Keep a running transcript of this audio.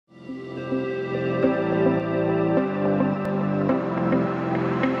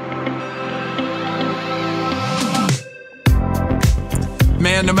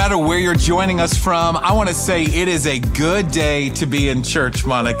Man, no matter where you're joining us from, I want to say it is a good day to be in church,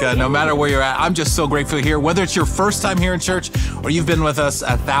 Monica. No matter where you're at, I'm just so grateful here. Whether it's your first time here in church or you've been with us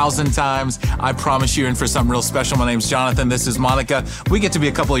 1,000 times, I promise you're in for something real special. My name's Jonathan. This is Monica. We get to be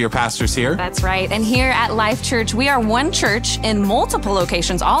a couple of your pastors here. That's right. And here at Life.Church, we are one church in multiple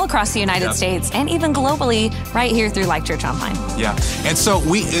locations all across the United States and even globally right here through Life.Church Online. Yeah. And so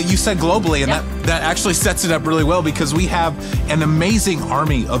you said globally, and that actually sets it up really well because we have an amazing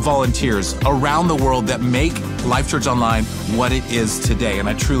army of volunteers around the world that make Life.Church Online what it is today. And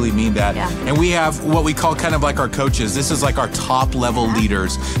I truly mean that. Yeah. And we have what we call kind of like our coaches. This is like our top level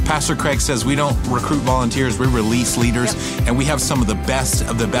leaders. Pastor Craig says we don't recruit volunteers, we release leaders. And we have some of the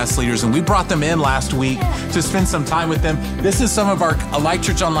best leaders. And we brought them in last week to spend some time with them. This is some of our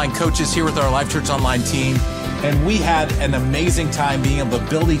Life.Church Online coaches here with our Life.Church Online team. And we had an amazing time being able to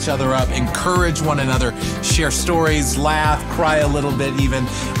build each other up, encourage one another, share stories, laugh, cry a little bit even.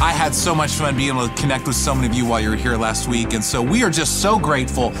 I had so much fun being able to connect with so many of you while you were here last week. And so we are just so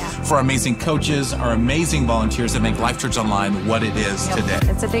grateful for our amazing coaches, our amazing volunteers that make Life.Church Online what it is today.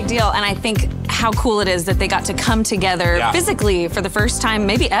 It's a big deal. And I think how cool it is that they got to come together physically for the first time,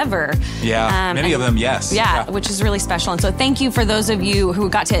 maybe ever. Yeah, many of them, yes. Yeah, which is really special. And so thank you for those of you who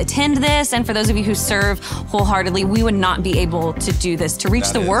got to attend this and for those of you who serve wholeheartedly. We would not be able to do this, to reach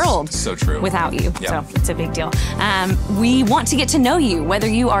the world so true. Without you. So it's a big deal. We want to get to know you, whether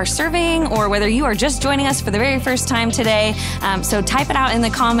you are serving or whether you are just joining us for the very first time today. So type it out in the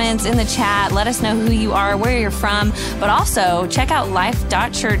comments, in the chat. Let us know who you are, where you're from, but also check out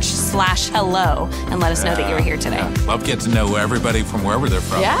life.church/hello and let us know that you were here today. Yeah. Love to get to know everybody from wherever they're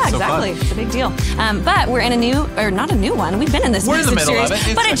from. Yeah, so exactly. Fun. It's a big deal. But we're in a new, or not a new one. We've been in this message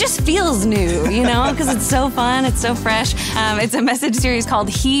series, but it just feels new, you know, because it's so fun. It's so fresh. It's a message series called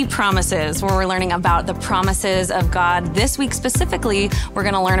He Promises, where we're learning about the promises of God. This week specifically, we're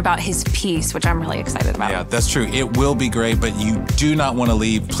going to learn about His peace, which I'm really excited about. Yeah, that's true. It will be great, but you do not want to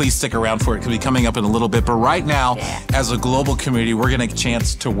leave. Please stick around for it. It could be coming up in a little bit. But right now, as a global community, we're going to get a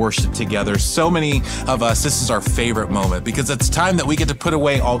chance to worship together. So many of us, this is our favorite moment because it's time that we get to put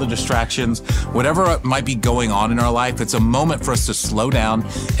away all the distractions, whatever might be going on in our life. It's a moment for us to slow down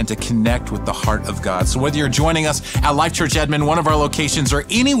and to connect with the heart of God. So whether you're joining us at Life.Church Edmond, one of our locations, or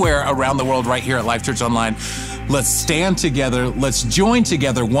anywhere around the world right here at Life.Church Online, let's stand together. Let's join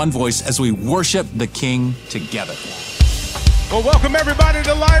together one voice as we worship the King together. Well, welcome everybody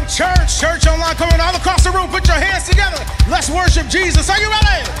to Life.Church. Church Online, come on all across the room. Put your hands together. Let's worship Jesus. Are you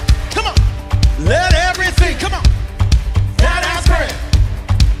ready? Come on. Let everything, come on. That has breath.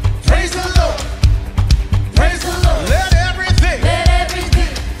 Praise the Lord. Praise the Lord. Let everything.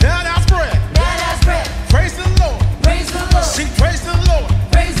 That has breath. Praise the Lord. Praise the Lord. Sing praise the Lord.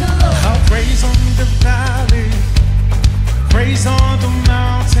 Praise the Lord. I'll praise on the valley. Praise on the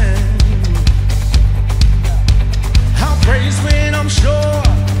mountain. I'll praise when I'm sure.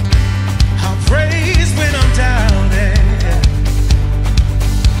 I'll praise when I'm doubting.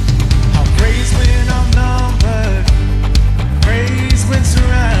 I'll praise when I'm numbered. Praise when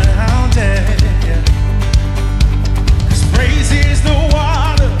surrounded. 'Cause praise is the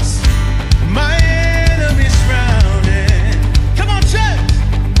waters my enemies drowning. Come on, church.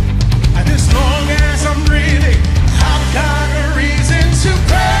 And as long as I'm breathing, I've got a reason to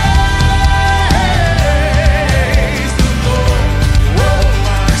praise the Lord, oh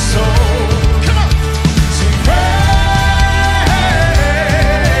my soul. Come on, so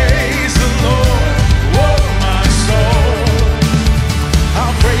praise the Lord, oh my soul.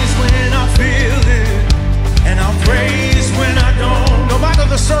 I'll praise when I feel it, and I'll praise when I don't. No matter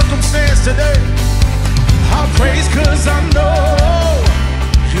the circumstance today, I'll praise 'cause I know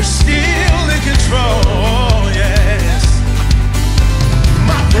you're still in control, yes.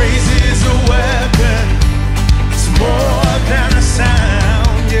 My praise is a weapon, it's more than a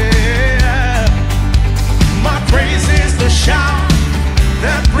sound, yeah. My praise is the shout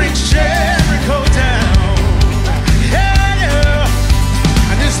that brings Jericho down, yeah.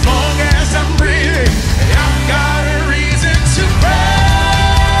 And as long as I'm breathing, I've got a reason to praise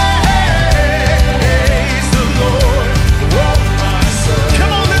the Lord, oh my soul.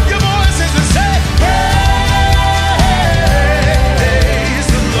 Come on, lift your voices and say, praise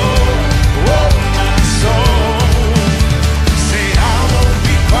the Lord, oh my soul.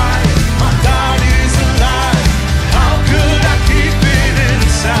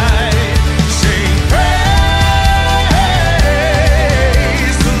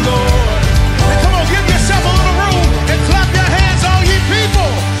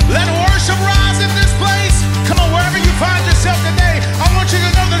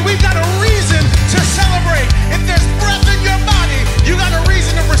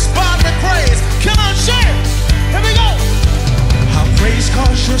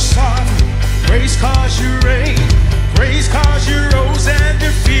 cause you're sovereign. Praise cause you reign. Praise cause you rose and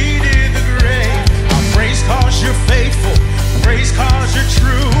defeated the grave. I praise cause you're faithful. Praise cause you're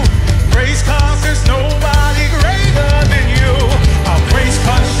true. Praise cause there's nobody greater than you. I praise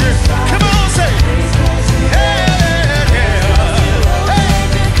cause you're, come on, say, yeah, yeah. Hey.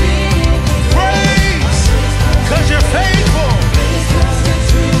 Praise cause you're faithful.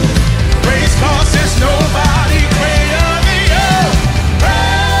 Praise cause there's nobody greater than you.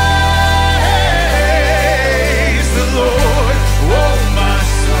 Praise the Lord, oh my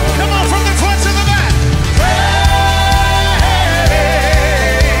soul. Come on, from the front to the back. Praise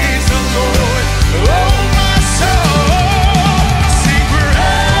the Lord, oh my soul. Sing praise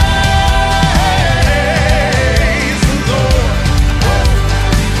the Lord.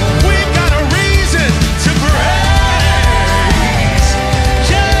 We've got a reason to praise.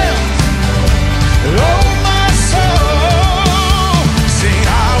 Yeah. Oh my soul. Sing,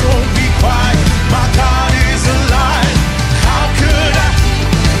 I won't be quiet. My God is alive. How could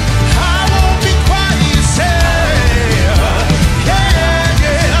I won't be quiet. Say, yeah,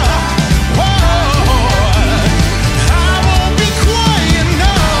 yeah. Whoa. I won't be quiet,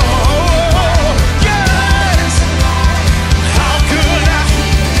 no. Yes. How could I?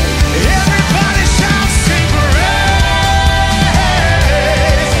 Everybody shout, sing praise.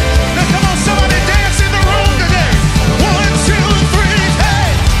 Now come on, somebody dance in the room today. 1, 2, 3,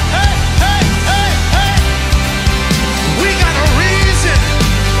 hey, hey, hey, hey, hey. We got a reason.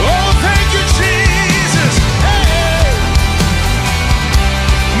 Oh, thank you, Jesus. Hey.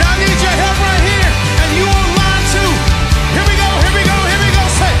 Now I need your help right here, and you online too. Here we go, here we go, here we go.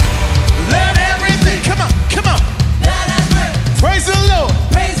 Say, let everything, come on, come on. Praise the Lord.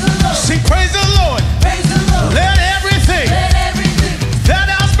 Sing praise the Lord. Let everything that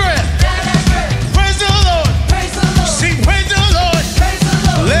has breath. Praise the Lord. Sing praise the Lord.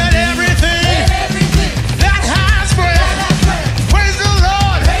 Let everything that has breath. Praise the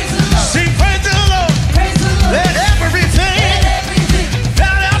Lord. Sing praise the Lord. Let everything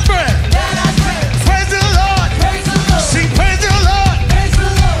that has breath. Praise the Lord. Sing praise the Lord.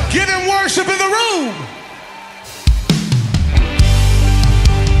 Give him worship in the room.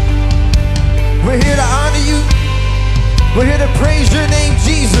 We're here to honor you. We're here to praise your name,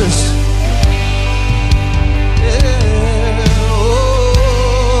 Jesus. Yeah,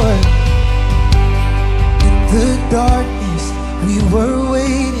 oh. In the darkness, we were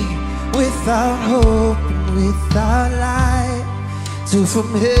waiting without hope and without light. Till from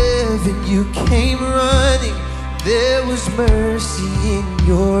heaven you came running. There was mercy in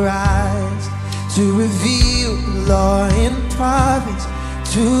your eyes to reveal law and prophets.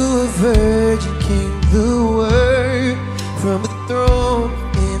 To a virgin came the word from a throne,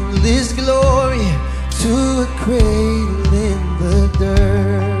 endless glory, to a cradle in the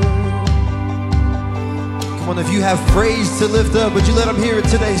dirt. Come on, if you have praise to lift up, would you let them hear it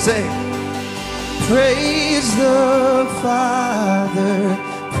today? Say, praise the Father,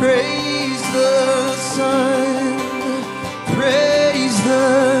 praise the Son, praise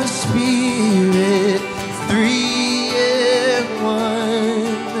the Spirit, three and one.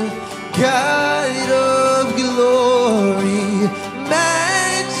 God of glory,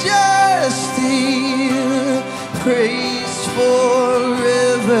 majesty, praise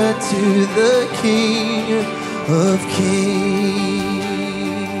forever to the King of Kings.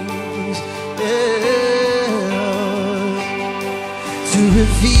 Yeah. To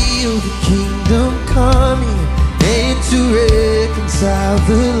reveal the kingdom coming and to reconcile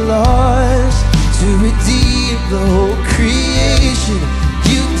the lost, to redeem the whole creation.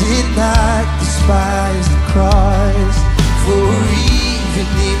 You did not despise the cross, for even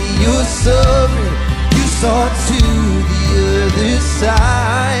in your suffering, you saw to the other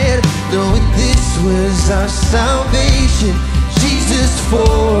side, knowing this was our salvation. Jesus,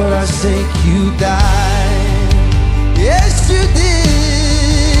 for our sake you died. Yes, you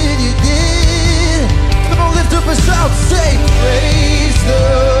did, you did. Come on, lift up a shout, say, praise the,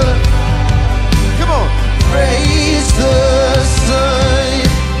 come on, praise the Son,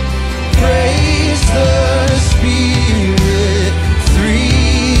 praise the Spirit,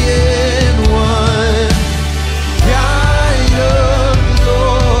 three and one. God of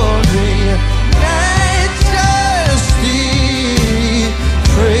glory, majesty,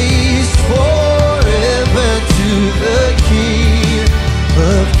 praise forever to the King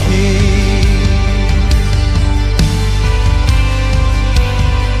of Kings.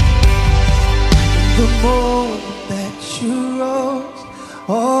 The moment that you rose,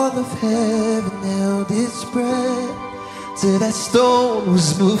 all of heaven held its breath, till that stone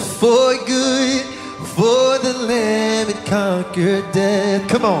was moved for good. for the Lamb had conquered death.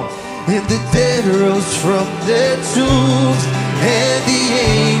 Come on. And the dead rose from their tombs, and the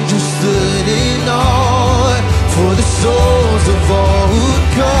angels stood in awe for the souls of all who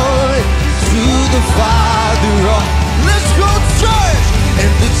come to the Father. Let's go, church!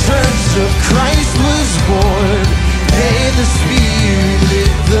 And the church of Christ was born, and the Spirit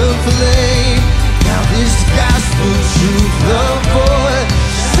lit the flame. Now this gospel truth the born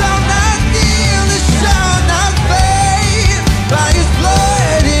shall not kneel and shall not fade. By His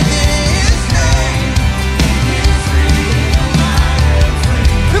blood and in His name, He is freedom I am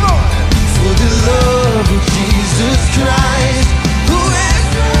free. Come on! For the love of Jesus Christ, who has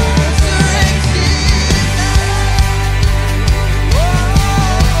resurrected.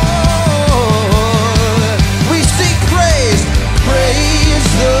 We sing praise, praise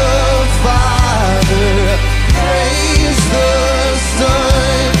the Father, praise the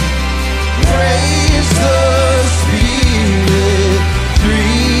Son, praise the Spirit,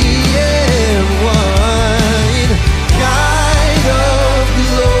 three in one, God of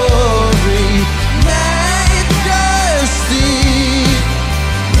glory, majesty,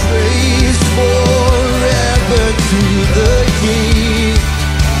 praise forever to the King.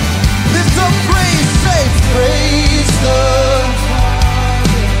 Lift up praise, say praise the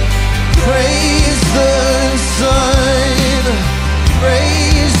Father, praise the Son,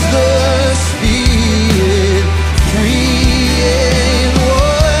 praise the Spirit, three in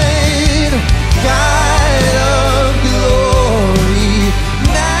one, God of glory,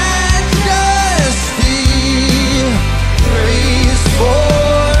 majesty, praise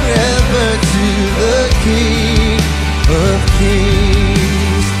forever to the King of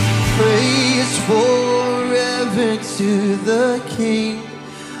Kings, praise forever to the King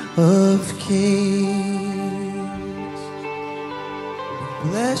of Kings.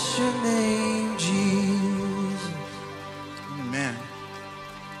 Bless your name, Jesus. Amen.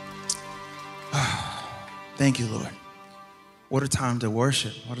 Thank you, Lord. What a time to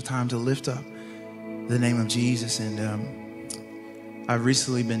worship. What a time to lift up the name of Jesus. And I've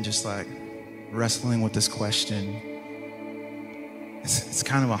recently been just like wrestling with this question. It's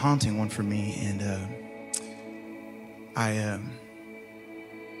kind of a haunting one for me. And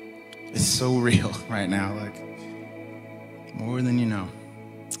it's so real right now, like more than you know.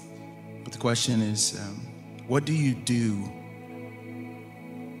 But the question is, what do you do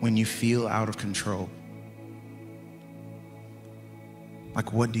when you feel out of control?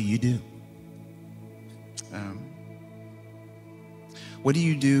 Like, what do you do? What do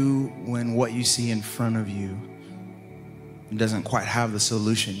you do when what you see in front of you doesn't quite have the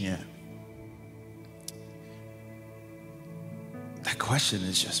solution yet? That question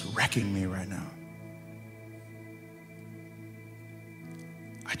is just wrecking me right now.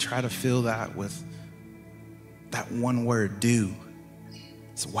 I try to fill that with that one word, do.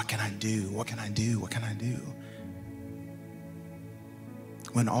 So what can I do? What can I do? What can I do?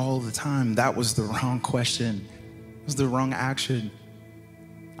 When all the time that was the wrong question, it was the wrong action.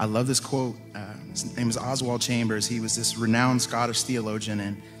 I love this quote. His name is Oswald Chambers. He was this renowned Scottish theologian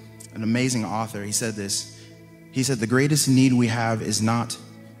and an amazing author. He said this. He said, the greatest need we have is not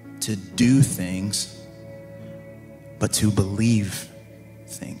to do things, but to believe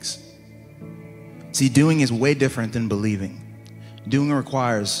things. See, doing is way different than believing. Doing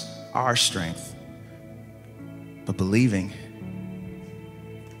requires our strength, but believing.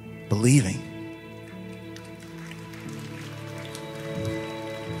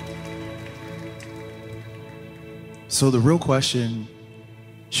 So the real question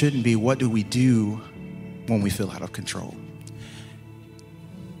shouldn't be, what do we do when we feel out of control?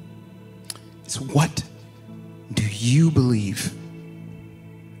 It's, what do you believe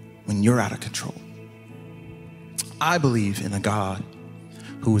when you're out of control? I believe in a God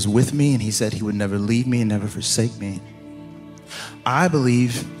who is with me, and He said He would never leave me and never forsake me. I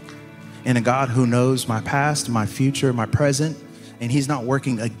believe in a God who knows my past, my future, my present, and He's not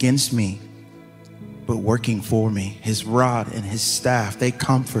working against me, but working for me. His rod and His staff, they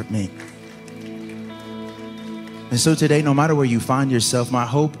comfort me. And so today, no matter where you find yourself, my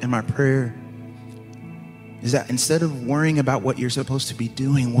hope and my prayer is that instead of worrying about what you're supposed to be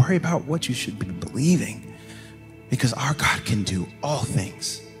doing, worry about what you should be believing, because our God can do all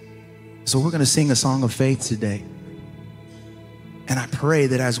things. So we're going to sing a song of faith today. And I pray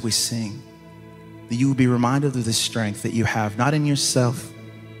that as we sing, that you will be reminded of the strength that you have, not in yourself,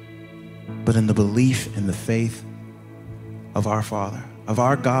 but in the belief and the faith of our Father, of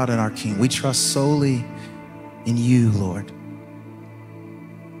our God and our King. We trust solely in you, Lord,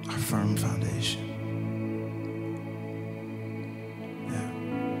 our firm foundation.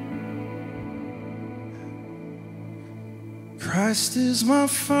 Christ is my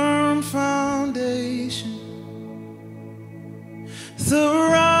firm foundation, the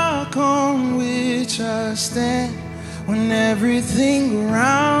rock on which I stand when everything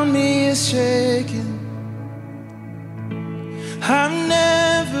around me is shaking. I've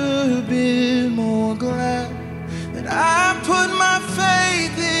never been more glad that I put my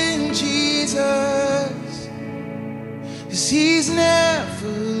faith in Jesus, 'cause he's never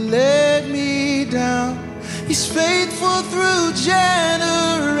let me down. He's faithful through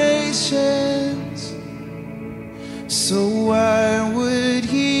generations. So why would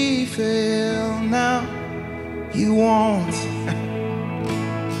he fail now? He won't.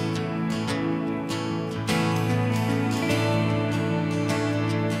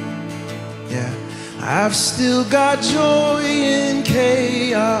 Yeah, I've still got joy in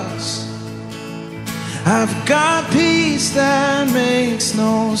chaos. I've got peace that makes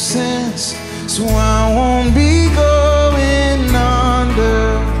no sense. So I won't be going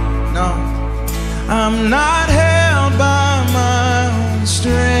under. No, I'm not held by my own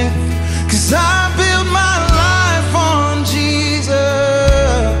strength, 'cause I built my life on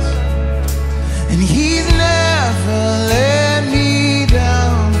Jesus, and he's never let me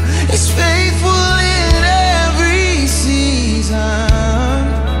down. He's faithful in every season.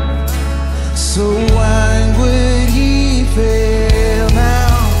 So why would he fail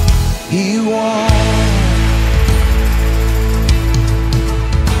now? He won't.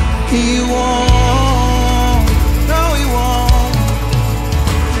 He won't. No, he won't.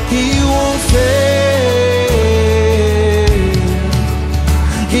 He won't fail.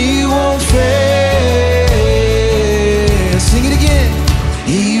 He won't fail. Sing it again.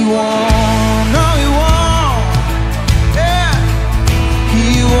 He won't. No, he won't. Yeah. He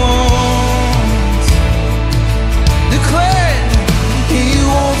won't. Declare. He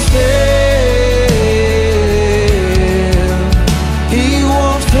won't fail. He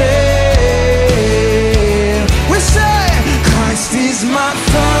won't fail. We say Christ is my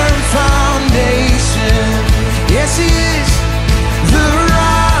firm foundation. Yes, he is the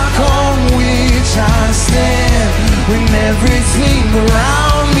rock on which I stand when everything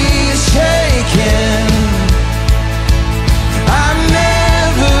around me is shaking. I've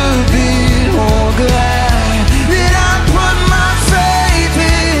never been more glad that I put my faith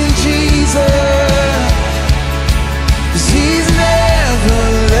in Jesus, 'cause he's never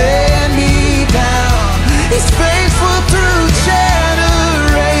let me down. He's faithful through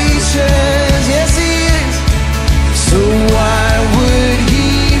generations. Yes, he is. So why would he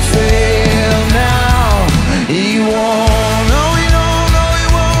fail now? He won't. No, he won't. No, he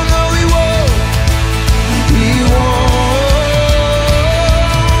won't. No, he won't. He won't.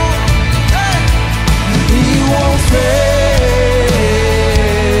 Hey. He won't fail.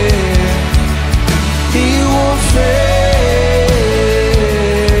 He won't fail.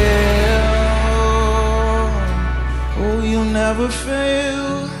 Oh, you'll never fail.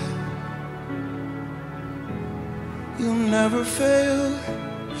 You'll never fail.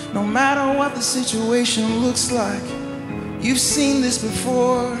 No matter what the situation looks like, you've seen this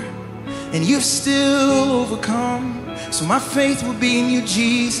before, and you've still overcome. So my faith will be in you,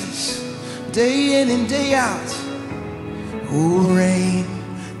 Jesus, day in and day out. Oh, rain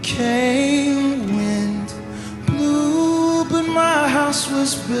came, wind blew, but my house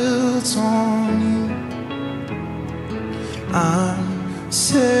was built on you. I'm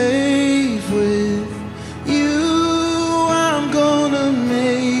safe with you. I'm gonna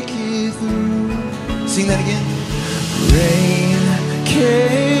make it through. Sing that again. Rain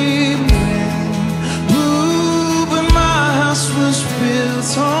came, wind blew, but my house was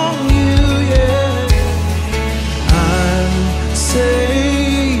built on you. Yeah, I'm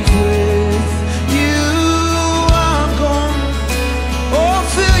safe with you. I'm gonna, oh,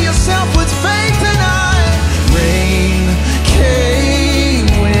 fill yourself with faith tonight. Rain came,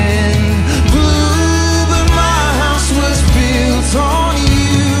 wind blew, but my house was built on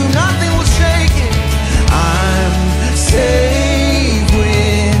you. Nothing will shake it. I'm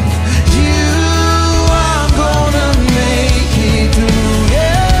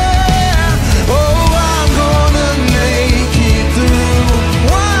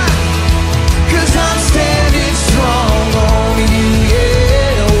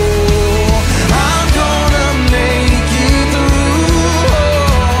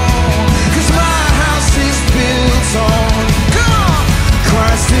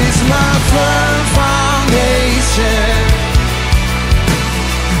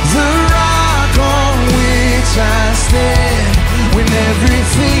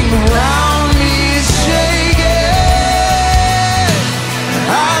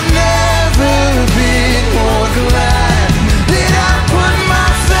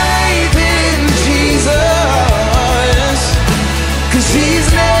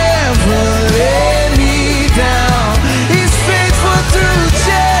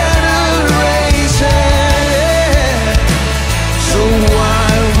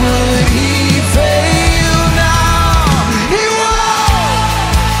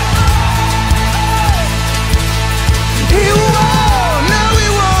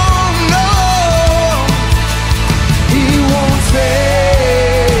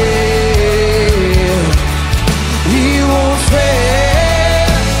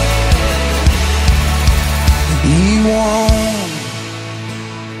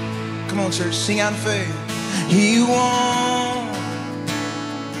cannot fail. He won't.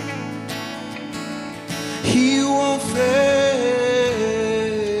 He won't fail.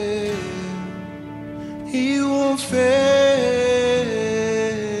 He won't fail.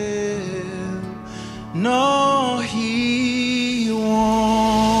 No, he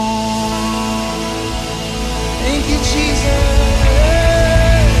won't. Thank you, Jesus.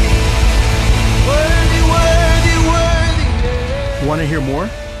 Worthy, worthy, worthy. Want to hear more?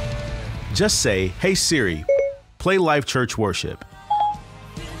 Just say, "Hey Siri, play Life.Church worship."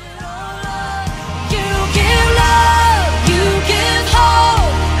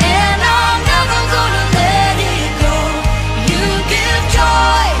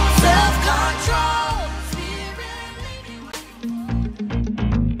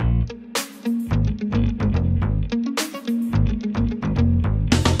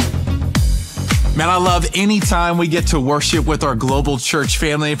 Man, I love any time we get to worship with our global church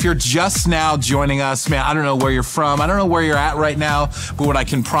family. If you're just now joining us, man, I don't know where you're from. I don't know where you're at right now, but what I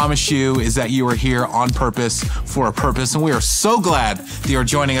can promise you is that you are here on purpose for a purpose. And we are so glad that you're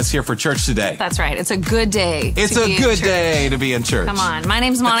joining us here for church today. That's right. It's a good day. It's a good day to be in church. Come on. My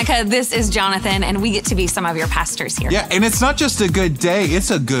name's Monica. This is Jonathan, and we get to be some of your pastors here. Yeah, and it's not just a good day, it's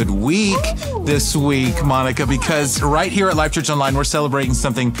a good week this week, Monica, because right here at Life Church Online, we're celebrating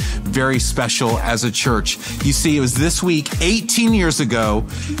something very special as a church. You see, it was this week, 18 years ago,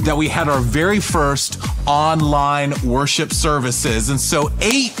 that we had our very first online worship services. And so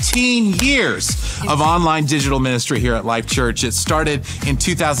 18 years of online digital ministry here at Life Church. It started in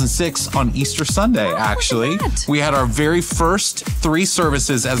 2006 on Easter Sunday, actually. We had our very first 3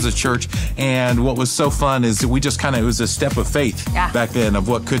 services as a church. And what was so fun is that we just it was a step of faith back then of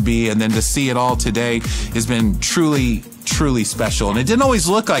what could be. And then to see it all today has been truly special. And it didn't always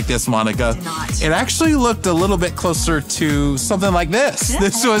look like this, Monica. It did not. It actually looked a little bit closer to something like this. Yeah,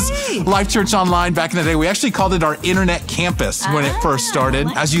 this was Life Church Online back in the day. We actually called it our internet campus when it first started.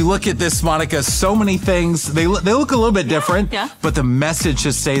 As you look at this, Monica, so many things, they look a little bit different, but the message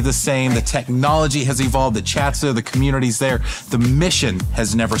has stayed the same. The technology has evolved, the chats there, the communities there. The mission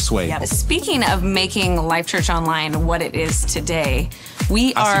has never swayed. Yeah. Speaking of making Life Church Online what it is today,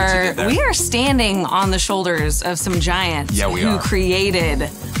 we are standing on the shoulders of some giants who created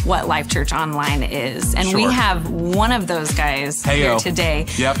what Life Church Online is. And we have one of those guys here today.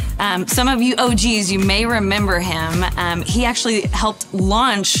 Yep. Some of you OGs, you may remember him. He actually helped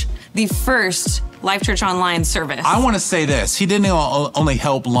launch the first Life Church Online service. I want to say this. He didn't only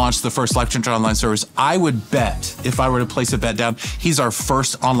help launch the first Life Church Online service. I would bet, if I were to place a bet down, he's our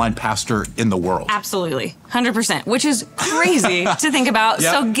first online pastor in the world. Absolutely. 100%, which is crazy to think about.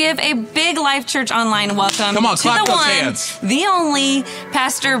 So give a big Life Church Online welcome to the one, hands. The only,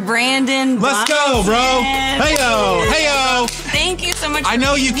 Pastor Brandon. Let's go, bro. Hey-yo, hey-yo. Thank you so much. I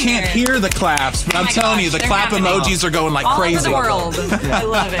know you can't hear the claps, but I'm telling you, the clap emojis are going like crazy. All over the world. I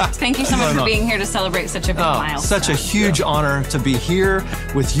love it. Thank you so much for being here to celebrate such a big milestone. Such a huge honor to be here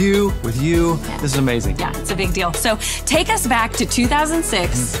with you. This is amazing. Yeah, it's a big deal. So take us back to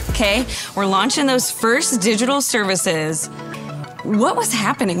 2006, okay? We're launching those first digital services. What was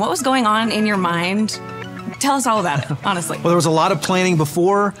happening? What was going on in your mind? Tell us all about it, honestly. Well, there was a lot of planning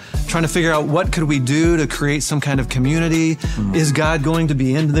before, trying to figure out what could we do to create some kind of community. Is God going to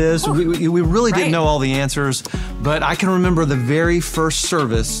be in this? We really didn't know all the answers, but I can remember the very first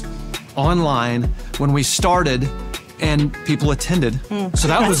service online when we started and people attended. So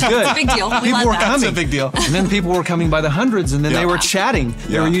that was good. It's a big deal. People were coming. That's a big deal. And then people were coming by the hundreds, and then they were chatting.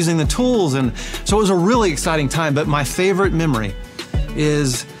 They were using the tools. And so it was a really exciting time. But my favorite memory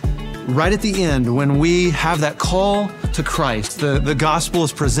is right at the end when we have that call to Christ. The gospel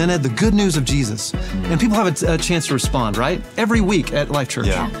is presented, the good news of Jesus. And people have a chance to respond, right? Every week at Life Church.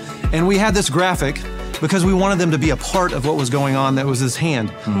 And we had this graphic because we wanted them to be a part of what was going on. That was his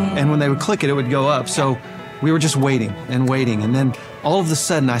hand. And when they would click it, it would go up. So we were just waiting and waiting. And then all of a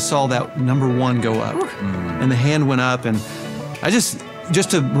sudden I saw that number 1 go up and the hand went up. And I just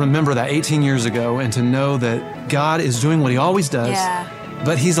to remember that 18 years ago and to know that God is doing what he always does,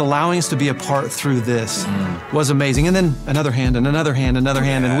 but he's allowing us to be a part through this was amazing. And then another hand and another hand, another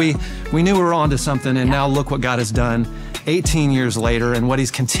hand. And we knew we were onto something. And now look what God has done 18 years later and what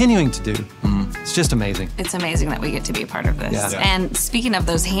he's continuing to do. It's just amazing. It's amazing that we get to be a part of this. And speaking of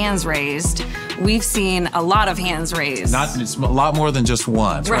those hands raised, we've seen a lot of hands raised. It's a lot more than just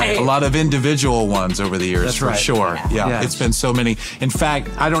one, right? A lot of individual ones over the years, for sure. Yeah, it's been so many. In fact,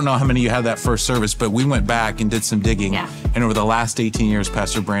 I don't know how many you had that first service, but we went back and did some digging. And over the last 18 years,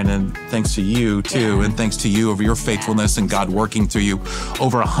 Pastor Brandon, thanks to you too, and thanks to you over your faithfulness and God working through you,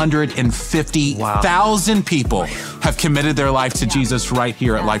 over 150,000 people have committed their life to Jesus right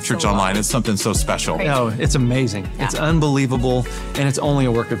here at Life.Church Online. It's something so special. No, it's amazing. It's unbelievable, and it's only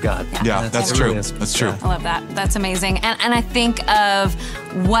a work of God. Yeah, that's true. That's true. I love that. That's amazing. And I think of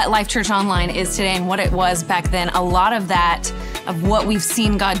what Life.Church Online is today and what it was back then. A lot of that, of what we've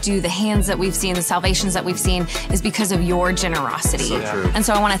seen God do, the hands that we've seen, the salvations that we've seen, is because of your generosity. So true. And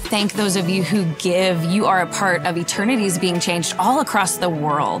so I want to thank those of you who give. You are a part of eternities being changed all across the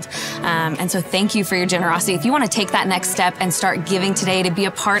world. And so thank you for your generosity. If you want to take that next step and start giving today to be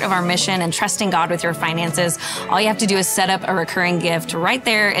a part of our mission and trusting God with your finances, all you have to do is set up a recurring gift right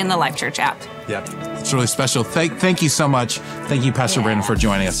there in the Life.Church app. Yeah, it's really special. Thank you so much. Thank you, Pastor Brandon, for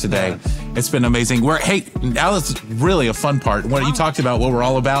joining us today. It's been amazing. Hey, now it's really a fun part. What you talked about, what we're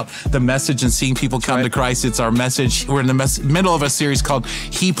all about, the message and seeing people come to Christ. It's our message. We're in the middle of a series called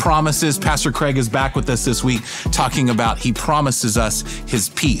He Promises. Pastor Craig is back with us this week talking about He promises us His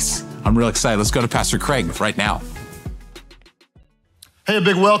peace. I'm real excited. Let's go to Pastor Craig right now. Hey, a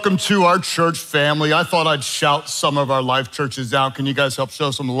big welcome to our church family. I thought I'd shout some of our Life churches out. Can you guys help show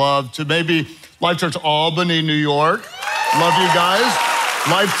some love to maybe Life Church Albany, New York? Love you guys.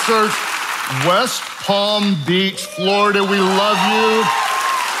 Life Church West Palm Beach, Florida. We love you.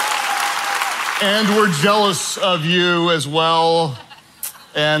 And we're jealous of you as well.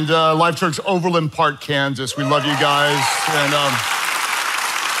 And Life Church Overland Park, Kansas. We love you guys. And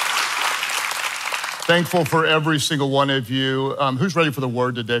thankful for every single one of you. Who's ready for the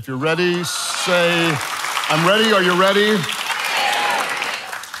word today? If you're ready, say, I'm ready. Are you ready?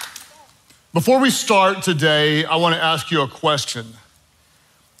 Before we start today, I want to ask you a question.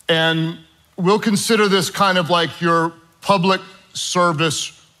 And we'll consider this kind of like your public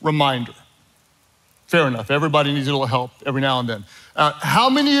service reminder. Fair enough. Everybody needs a little help every now and then. How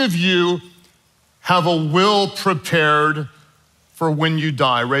many of you have a will prepared for when you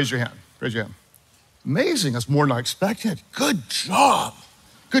die? Raise your hand. Raise your hand. Amazing. That's more than I expected. Good job.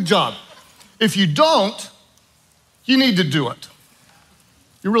 Good job. If you don't, you need to do it.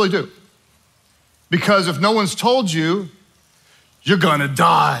 You really do. Because if no one's told you, you're gonna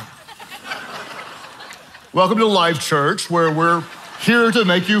die. Welcome to Life Church, where we're here to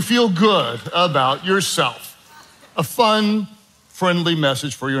make you feel good about yourself. A fun, friendly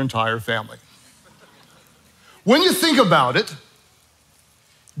message for your entire family. When you think about it,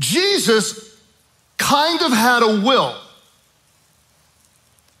 Jesus kind of had a will.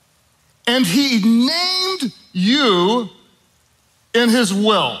 And he named you in his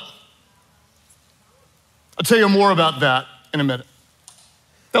will. I'll tell you more about that in a minute.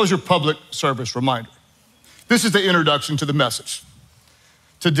 That was your public service reminder. This is the introduction to the message.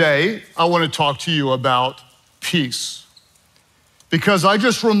 Today, I want to talk to you about peace. Because I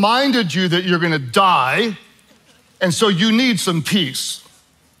just reminded you that you're going to die, and so you need some peace.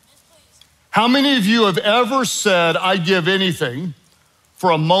 How many of you have ever said, I'd give anything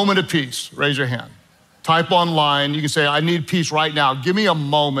for a moment of peace? Raise your hand. Type online. You can say, I need peace right now. Give me a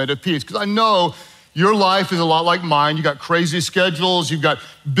moment of peace. Because I know your life is a lot like mine. You got crazy schedules. You've got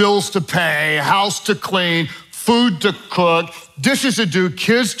bills to pay, house to clean, food to cook, dishes to do,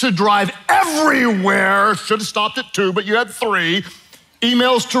 kids to drive everywhere. Should have stopped at 2, but you had 3.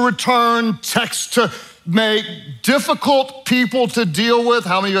 Emails to return, texts to make, difficult people to deal with.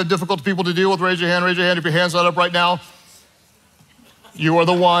 How many of you have difficult people to deal with? Raise your hand, raise your hand. If your hand's not up right now, you are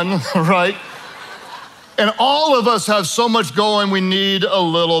the one, right? And all of us have so much going, we need a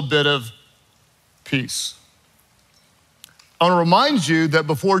little bit of peace. I want to remind you that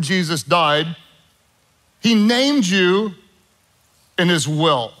before Jesus died, he named you in his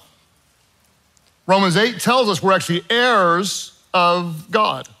will. Romans 8 tells us we're actually heirs of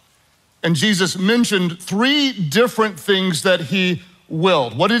God. And Jesus mentioned 3 different things that he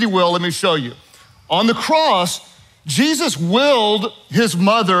willed. What did he will? Let me show you. On the cross, Jesus willed his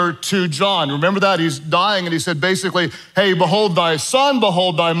mother to John. Remember that? He's dying and he said basically, hey, behold thy son,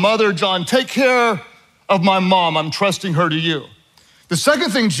 behold thy mother. John, take care of my mom. I'm trusting her to you. The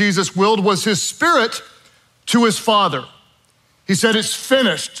second thing Jesus willed was his spirit to his Father. He said, it's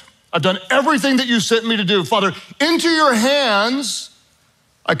finished. I've done everything that you sent me to do. Father, into your hands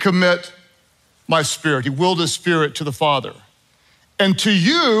I commit my spirit. He willed his spirit to the Father. And to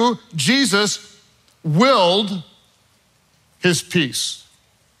you, Jesus willed his peace.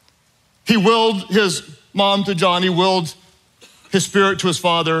 He willed his mom to John. He willed his spirit to his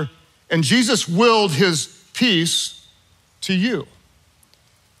Father. And Jesus willed his peace to you.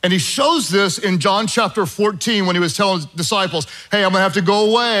 And he shows this in John chapter 14 when he was telling his disciples, hey, I'm gonna have to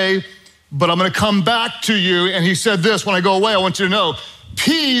go away, but I'm gonna come back to you. And he said this, when I go away, I want you to know,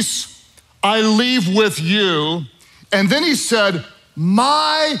 peace I leave with you. And then he said,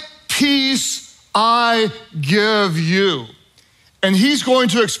 my peace I give you. And he's going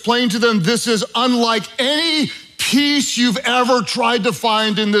to explain to them, this is unlike any peace you've ever tried to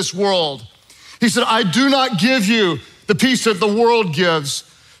find in this world. He said, I do not give you the peace that the world gives.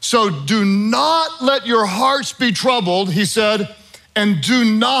 So do not let your hearts be troubled, he said, and do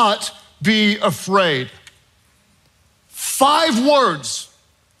not be afraid. 5 words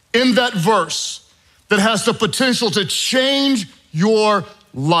in that verse that has the potential to change your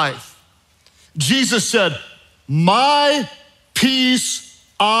life. Jesus said, my peace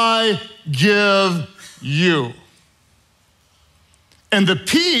I give you. And the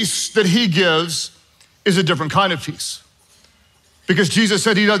peace that he gives is a different kind of peace. Because Jesus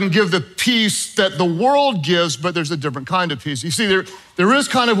said he doesn't give the peace that the world gives, but there's a different kind of peace. You see, there is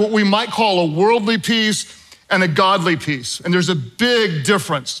kind of what we might call a worldly peace and a godly peace. And there's a big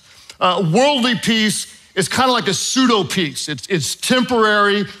difference. Worldly peace is kind of like a pseudo peace. It's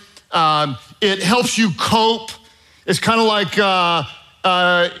temporary. It helps you cope. It's kind of like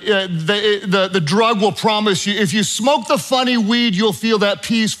the drug will promise you, if you smoke the funny weed, you'll feel that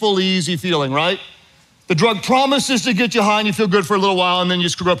peaceful, easy feeling, right? The drug promises to get you high and you feel good for a little while and then you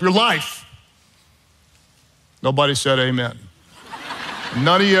screw up your life. Nobody said amen.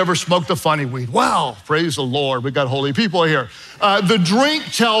 None of you ever smoked the funny weed. Wow, praise the Lord, we got holy people here. The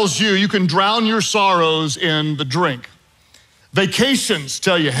drink tells you you can drown your sorrows in the drink. Vacations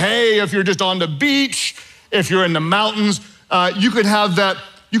tell you, hey, if you're just on the beach, if you're in the mountains, you can have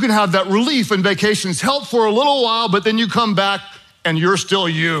that relief, and vacations help for a little while, but then you come back and you're still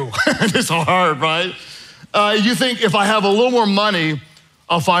you. It's hard, right? You think if I have a little more money,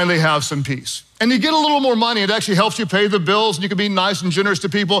 I'll finally have some peace. And you get a little more money, it actually helps you pay the bills and you can be nice and generous to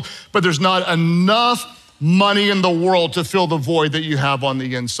people, but there's not enough money in the world to fill the void that you have on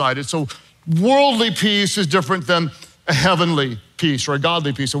the inside. And so worldly peace is different than a heavenly peace or a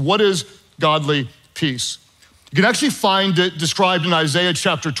godly peace. So what is godly peace? You can actually find it described in Isaiah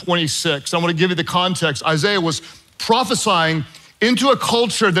chapter 26. I want to give you the context. Isaiah was prophesying into a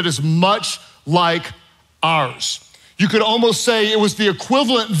culture that is much like ours. You could almost say it was the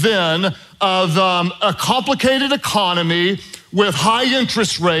equivalent then of a complicated economy with high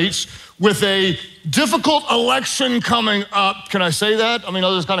interest rates, with a difficult election coming up. Can I say that? I mean,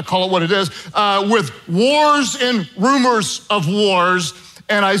 I'll just kind of call it what it is. With wars and rumors of wars.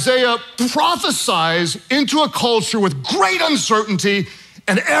 And Isaiah prophesies into a culture with great uncertainty,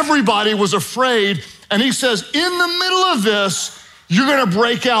 and everybody was afraid. And he says, in the middle of this, you're gonna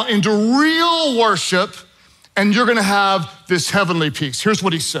break out into real worship, and you're gonna have this heavenly peace. Here's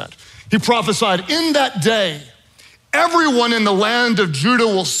what he said. He prophesied, in that day, everyone in the land of Judah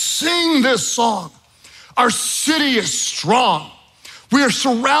will sing this song. Our city is strong. We are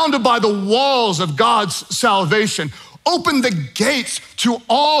surrounded by the walls of God's salvation. Open the gates to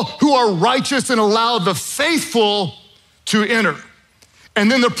all who are righteous and allow the faithful to enter.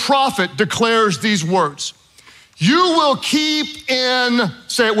 And then the prophet declares these words. You will keep in,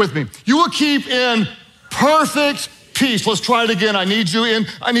 say it with me, you will keep in perfect peace. Let's try it again. I need you in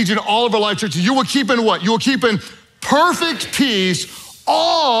all of our Life Church. You will keep in what? You will keep in perfect peace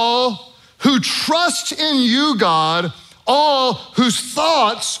all who trust in you, God, all whose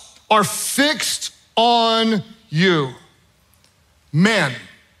thoughts are fixed on you. Men,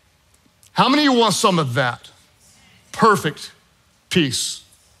 how many of you want some of that? Perfect peace.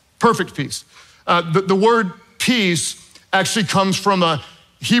 Perfect peace. The word peace actually comes from a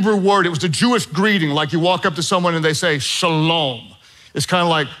Hebrew word. It was a Jewish greeting, like you walk up to someone and they say, shalom. It's kind of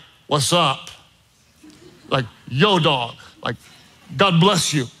like, what's up? Like, yo dog, like, God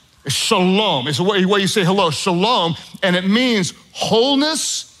bless you. It's shalom. It's the way you say hello, shalom. And it means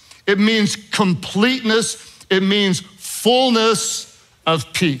wholeness. It means completeness. It means fullness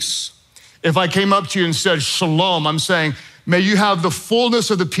of peace. If I came up to you and said, shalom, I'm saying, may you have the fullness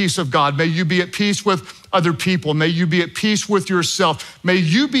of the peace of God. May you be at peace with other people. May you be at peace with yourself. May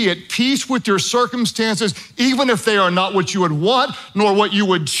you be at peace with your circumstances, even if they are not what you would want, nor what you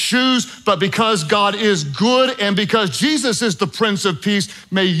would choose, but because God is good and because Jesus is the Prince of Peace,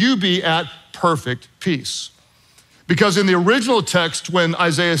 may you be at perfect peace. Because in the original text, when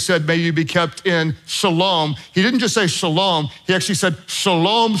Isaiah said, may you be kept in shalom, he didn't just say shalom, he actually said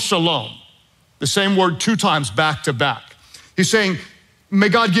shalom, shalom. The same word 2 times back to back. He's saying, may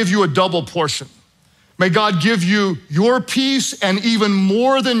God give you a double portion. May God give you your peace and even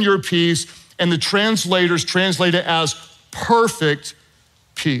more than your peace. And the translators translate it as perfect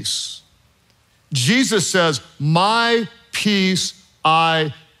peace. Jesus says, my peace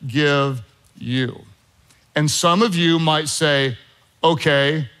I give you. And some of you might say,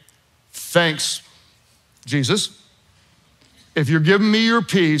 okay, thanks, Jesus. If you're giving me your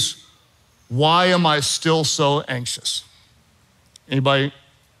peace, why am I still so anxious? Anybody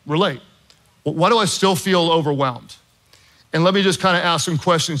relate? Why do I still feel overwhelmed? And let me just kind of ask some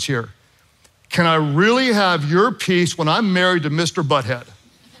questions here. Can I really have your peace when I'm married to Mr. Butthead?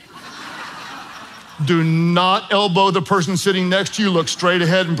 Do not elbow the person sitting next to you, look straight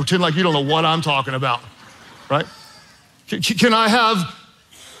ahead and pretend like you don't know what I'm talking about, right? Can I have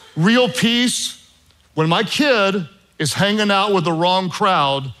real peace when my kid is hanging out with the wrong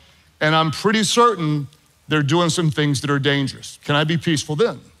crowd and I'm pretty certain they're doing some things that are dangerous? Can I be peaceful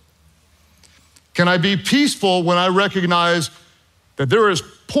then? Can I be peaceful when I recognize that there is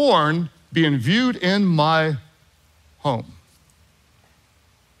porn being viewed in my home?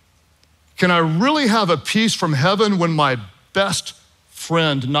 Can I really have a peace from heaven when my best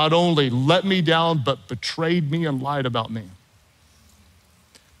friend not only let me down, but betrayed me and lied about me?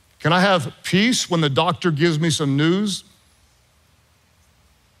 Can I have peace when the doctor gives me some news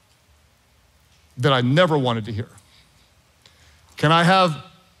that I never wanted to hear? Can I have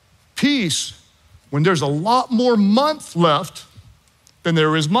peace when there's a lot more month left than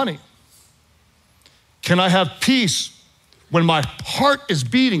there is money? Can I have peace when my heart is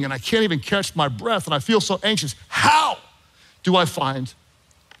beating and I can't even catch my breath and I feel so anxious? How do I find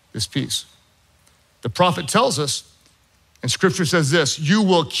this peace? The prophet tells us, and scripture says this, you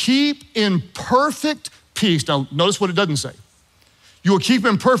will keep in perfect peace. Now notice what it doesn't say. You will keep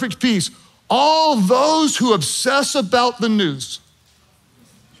in perfect peace all those who obsess about the news.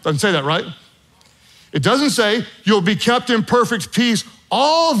 Doesn't say that, right? It doesn't say you'll be kept in perfect peace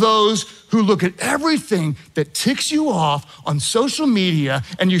all those who look at everything that ticks you off on social media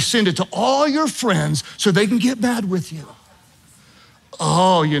and you send it to all your friends so they can get mad with you.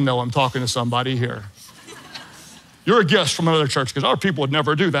 Oh, you know I'm talking to somebody here. You're a guest from another church because our people would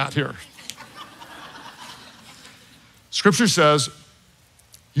never do that here. Scripture says,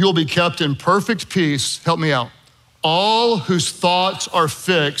 you'll be kept in perfect peace, help me out, all whose thoughts are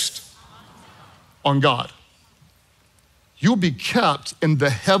fixed on God. You'll be kept in the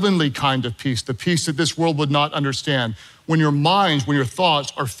heavenly kind of peace, the peace that this world would not understand, when your minds, when your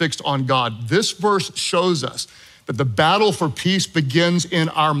thoughts are fixed on God. This verse shows us that the battle for peace begins in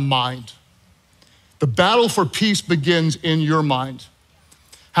our mind. The battle for peace begins in your mind.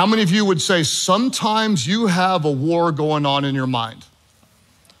 How many of you would say sometimes you have a war going on in your mind?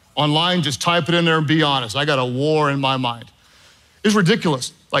 Online, just type it in there and be honest. I got a war in my mind. It's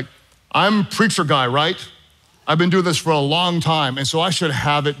ridiculous. Like, I'm a preacher guy, right? I've been doing this for a long time, and so I should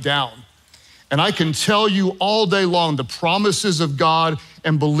have it down. And I can tell you all day long the promises of God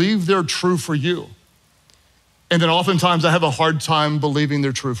and believe they're true for you. And then oftentimes I have a hard time believing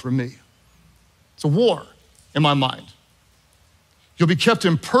they're true for me. It's a war in my mind. You'll be kept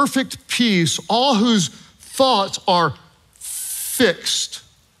in perfect peace, all whose thoughts are fixed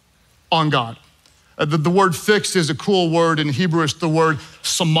on God. The word fixed is a cool word. In Hebrew, it's the word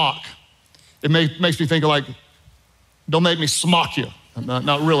samak. It makes me think of like, don't make me smock you.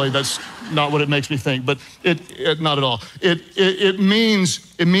 Not really, that's not what it makes me think, but it not at all. It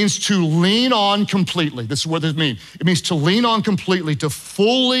means to lean on completely. This is what this means. It means to lean on completely, to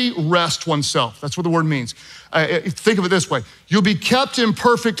fully rest oneself. That's what the word means. Think of it this way. You'll be kept in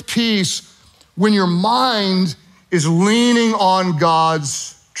perfect peace when your mind is leaning on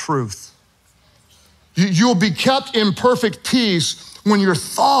God's truth. You'll be kept in perfect peace when your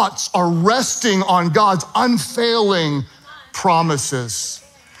thoughts are resting on God's unfailing promises.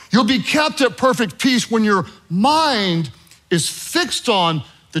 You'll be kept at perfect peace when your mind is fixed on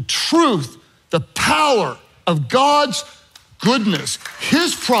the truth, the power of God's goodness,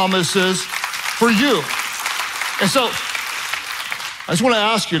 his promises for you. And so I just want to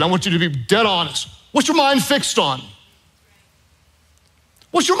ask you, and I want you to be dead honest. What's your mind fixed on?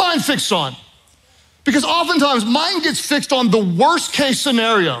 What's your mind fixed on? Because oftentimes mine gets fixed on the worst case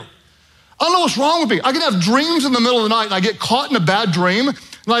scenario. I don't know what's wrong with me. I can have dreams in the middle of the night and I get caught in a bad dream. And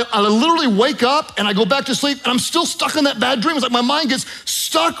I literally wake up and I go back to sleep and I'm still stuck in that bad dream. It's like my mind gets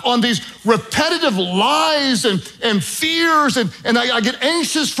stuck on these repetitive lies and fears and I get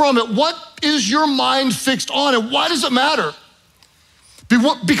anxious from it. What is your mind fixed on and why does it matter?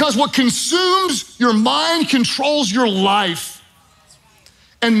 Because what consumes your mind controls your life.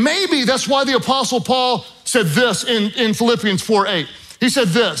 And maybe that's why the Apostle Paul said this in Philippians 4:8. He said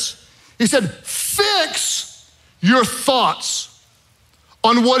this. He said, fix your thoughts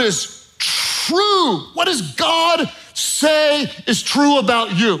on what is true. What does God say is true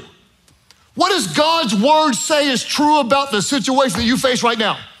about you? What does God's word say is true about the situation that you face right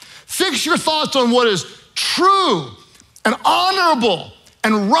now? Fix your thoughts on what is true and honorable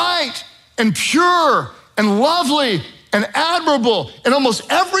and right and pure and lovely and admirable. And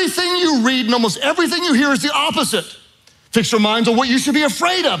almost everything you read and almost everything you hear is the opposite. Fix your mind on what you should be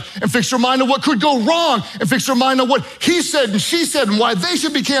afraid of, and fix your mind on what could go wrong, and fix your mind on what he said and she said, and why they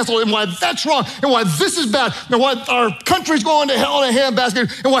should be canceled, and why that's wrong, and why this is bad, and why our country's going to hell in a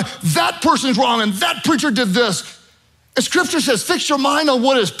handbasket, and why that person's wrong, and that preacher did this. And scripture says, fix your mind on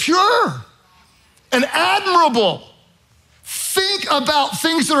what is pure and admirable. Think about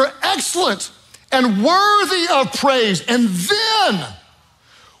things that are excellent and worthy of praise. And then,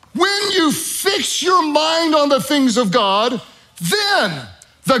 when you fix your mind on the things of God, then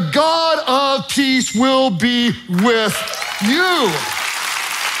the God of peace will be with you.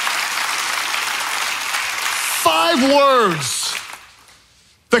 5 words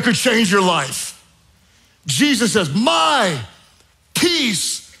that could change your life. Jesus says, my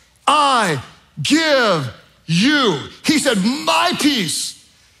peace I give you. He said, my peace.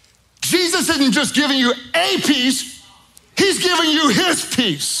 Jesus isn't just giving you a peace, he's giving you his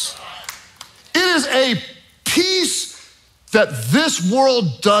peace. It is a peace that this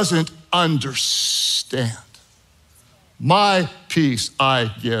world doesn't understand. My peace I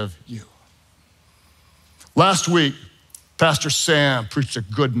give you. Last week, Pastor Sam preached a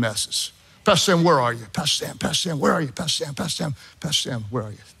good message. Pastor Sam, where are you? Pastor Sam, where are you? Pastor Sam, where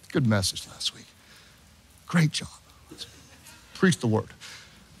are you? Good message last week. Great job. Preach the word.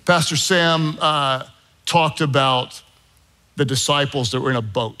 Pastor Sam talked about the disciples that were in a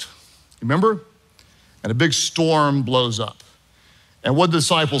boat. Remember? And a big storm blows up. And what do the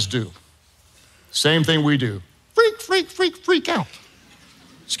disciples do? Same thing we do. Freak out.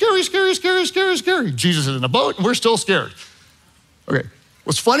 Scary. Jesus is in a boat and we're still scared. Okay,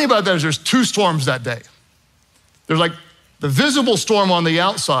 what's funny about that is there's 2 storms that day. There's like the visible storm on the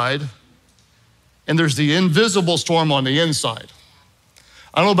outside and there's the invisible storm on the inside.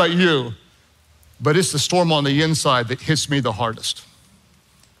 I don't know about you, but it's the storm on the inside that hits me the hardest.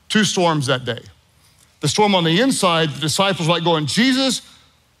 2 storms that day. The storm on the inside, the disciples were like going, Jesus,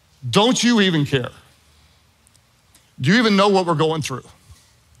 don't you even care? Do you even know what we're going through?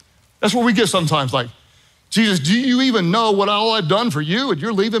 That's what we get sometimes, like, Jesus, do you even know what all I've done for you and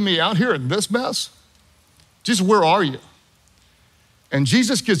you're leaving me out here in this mess? Jesus, where are you? And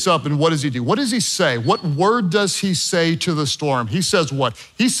Jesus gets up and what does he do? What does he say? What word does he say to the storm? He says what?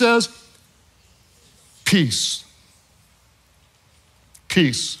 He says, peace.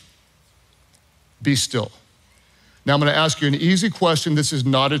 Peace. Be still. Now I'm gonna ask you an easy question. This is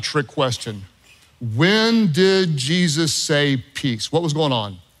not a trick question. When did Jesus say peace? What was going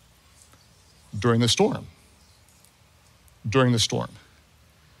on? During the storm. During the storm.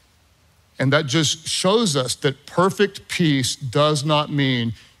 And that just shows us that perfect peace does not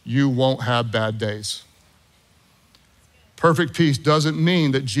mean you won't have bad days. Perfect peace doesn't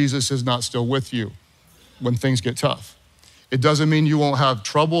mean that Jesus is not still with you when things get tough. It doesn't mean you won't have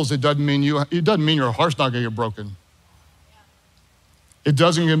troubles. It doesn't mean your heart's not gonna get broken. It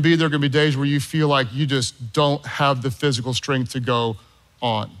doesn't gonna be, there are gonna be days where you feel like you just don't have the physical strength to go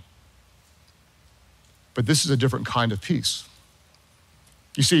on. But this is a different kind of peace.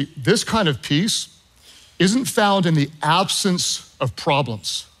 You see, this kind of peace isn't found in the absence of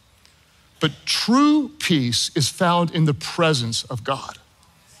problems, but true peace is found in the presence of God.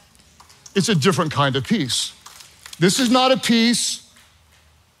 It's a different kind of peace. This is not a peace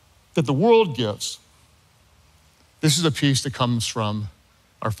that the world gives. This is a peace that comes from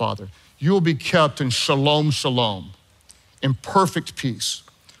our Father. You will be kept in shalom, shalom, in perfect peace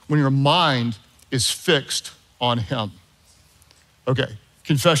when your mind is fixed on him. Okay,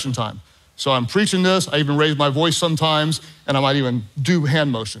 confession time. So I'm preaching this, I even raise my voice sometimes, and I might even do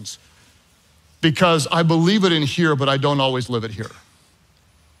hand motions because I believe it in here, but I don't always live it here.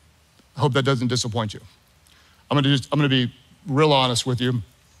 I hope that doesn't disappoint you. I'm gonna be real honest with you.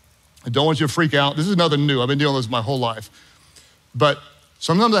 I don't want you to freak out. This is nothing new. I've been dealing with this my whole life. But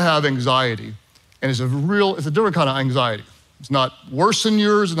sometimes I have anxiety, and it's a different kind of anxiety. It's not worse than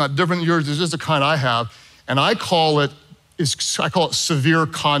yours, it's not different than yours, it's just the kind I have. And I call it severe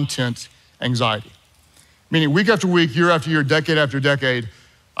content anxiety. Meaning week after week, year after year, decade after decade,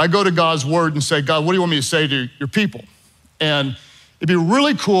 I go to God's word and say, God, what do you want me to say to your people? And it'd be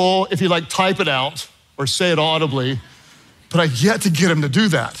really cool if you type it out or say it audibly, but I've yet to get him to do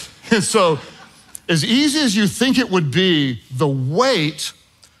that. And so as easy as you think it would be, the weight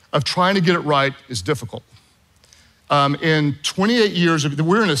of trying to get it right is difficult. In 28 years,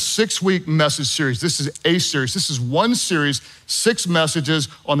 we're in a 6-week message series. This is a series. This is one series, 6 messages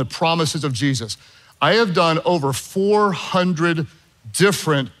on the promises of Jesus. I have done over 400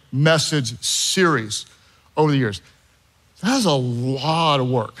 different message series over the years. That's a lot of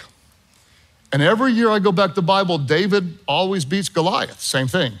work. And every year I go back to the Bible, David always beats Goliath. Same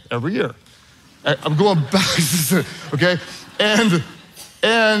thing, every year. I'm going back, okay? And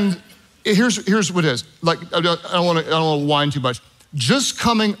here's what it is. Like, I don't want to whine too much. Just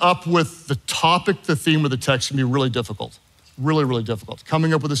coming up with the topic, the theme, or the text can be really difficult. Really, really difficult.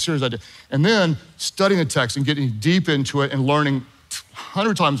 Coming up with a series idea. And then studying the text and getting deep into it and learning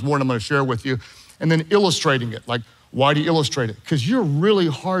 100 times more than I'm going to share with you. And then illustrating it. Like, why do you illustrate it? Because you're really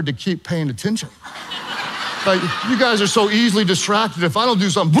hard to keep paying attention. Like, you guys are so easily distracted. If I don't do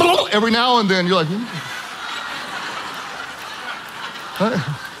something every now and then, you're like,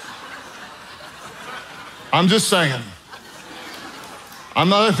 I'm just saying. I'm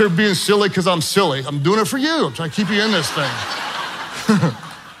not up here being silly because I'm silly. I'm doing it for you. I'm trying to keep you in this thing.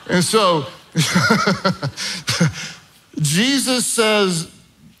 And so, Jesus says,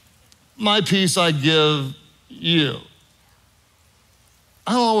 my peace I give you.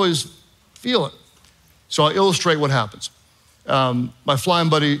 I don't always feel it. So I illustrate what happens. My flying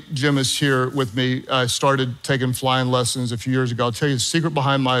buddy, Jim, is here with me. I started taking flying lessons a few years ago. I'll tell you the secret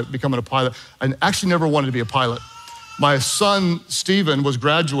behind my becoming a pilot. I actually never wanted to be a pilot. My son, Stephen, was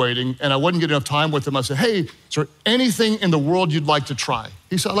graduating, and I wouldn't get enough time with him. I said, hey, is there anything in the world you'd like to try?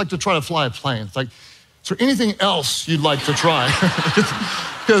 He said, I'd like to try to fly a plane. It's like, is there anything else you'd like to try?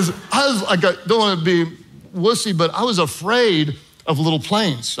 Because I don't want to be wussy, but I was afraid of little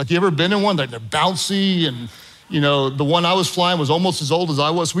planes. Like, you ever been in one? Like, they're bouncy, and you know, the one I was flying was almost as old as I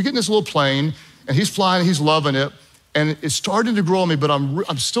was. So we get in this little plane, and he's flying, he's loving it, and it's starting to grow on me, but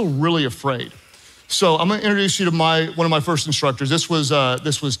I'm still really afraid. So I'm gonna introduce you to one of my first instructors. This was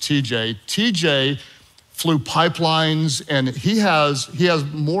TJ. TJ flew pipelines, and he has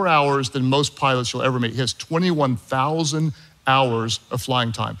more hours than most pilots you'll ever meet. He has 21,000 hours of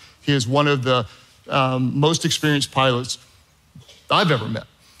flying time. He is one of the most experienced pilots I've ever met.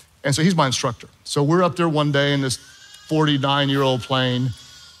 And so he's my instructor. So we're up there one day in this 49-year-old plane,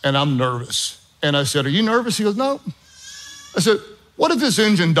 and I'm nervous. And I said, are you nervous? He goes, no. I said, what if this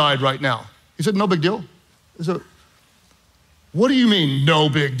engine died right now? He said, no big deal. I said, what do you mean, no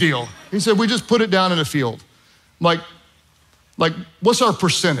big deal? He said, we just put it down in a field. I'm like, what's our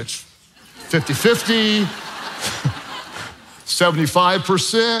percentage? 50-50,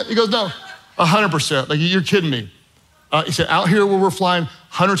 75%? He goes, no, 100%. Like, you're kidding me. He said, out here where we're flying,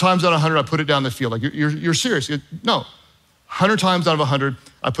 100 times out of 100, I put it down the field. Like, you're serious? He goes, no, 100 times out of 100,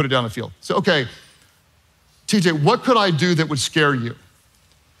 I put it down the field. So, okay, TJ, what could I do that would scare you?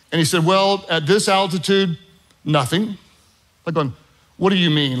 And he said, well, at this altitude, nothing. Like, going, what do you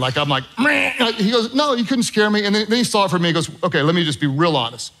mean? Like, I'm like, meh. He goes, no, you couldn't scare me. And then he saw it for me. He goes, okay, let me just be real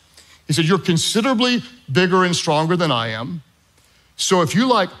honest. He said, you're considerably bigger and stronger than I am. So if you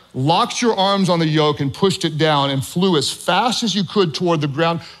like locked your arms on the yoke and pushed it down and flew as fast as you could toward the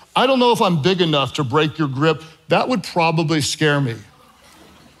ground, I don't know if I'm big enough to break your grip. That would probably scare me. And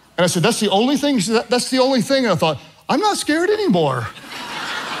I said, that's the only thing? He said, that's the only thing. And I thought, I'm not scared anymore.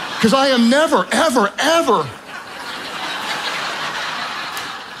 Because I am never, ever, ever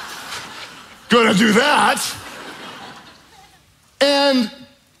gonna do that. And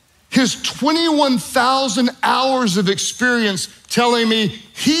his 21,000 hours of experience telling me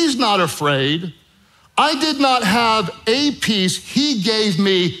he's not afraid. I did not have a peace. He gave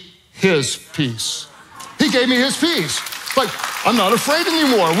me his peace. He gave me his peace. Like, I'm not afraid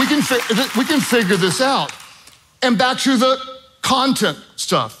anymore. We can figure this out. And back to the content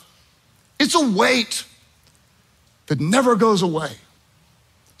stuff. It's a weight that never goes away.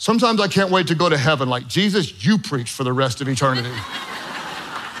 Sometimes I can't wait to go to heaven. Like, Jesus, you preach for the rest of eternity.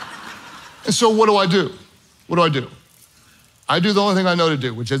 And so what do I do? What do I do? I do the only thing I know to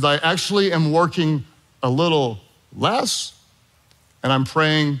do, which is I actually am working a little less, and I'm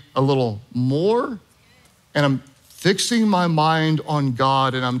praying a little more, and I'm fixing my mind on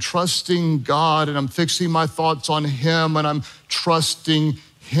God, and I'm trusting God, and I'm fixing my thoughts on him, and I'm trusting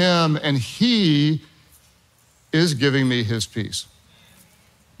him, and he is giving me his peace.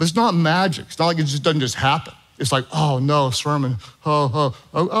 But it's not magic. It's not like it just doesn't just happen. It's like, oh no, sermon, oh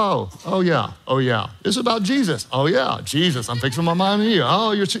yeah. It's about Jesus. Oh yeah, Jesus, I'm fixing my mind on you.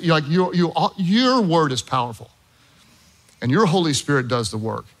 Oh, your word is powerful. And your Holy Spirit does the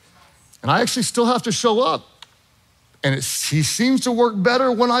work. And I actually still have to show up. And he seems to work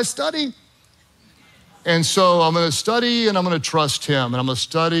better when I study. And so I'm gonna study and I'm gonna trust him, and I'm gonna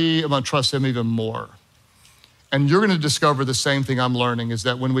study, I'm gonna trust him even more. And you're gonna discover the same thing I'm learning, is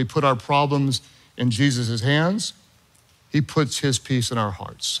that when we put our problems in Jesus' hands, he puts his peace in our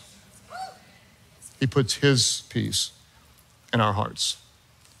hearts. He puts his peace in our hearts.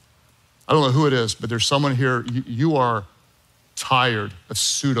 I don't know who it is, but there's someone here, you are tired of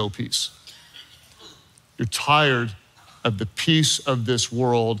pseudo peace. You're tired of the peace of this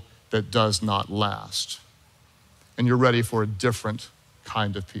world that does not last. And you're ready for a different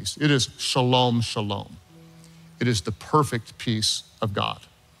kind of peace. It is shalom, shalom. It is the perfect peace of God.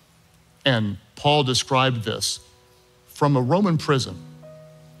 And Paul described this from a Roman prison,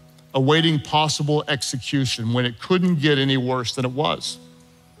 awaiting possible execution when it couldn't get any worse than it was.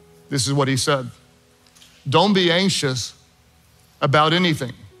 This is what he said: don't be anxious about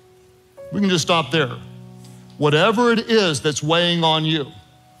anything. We can just stop there. Whatever it is that's weighing on you,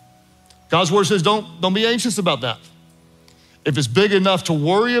 God's word says don't be anxious about that. If it's big enough to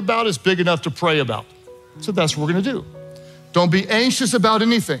worry about, it's big enough to pray about. So that's what we're gonna do. Don't be anxious about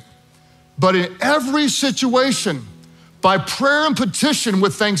anything, but in every situation, by prayer and petition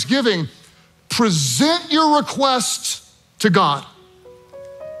with thanksgiving, present your requests to God.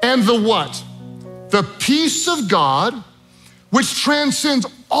 And the what? The peace of God, which transcends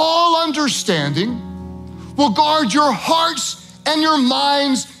all understanding, will guard your hearts and your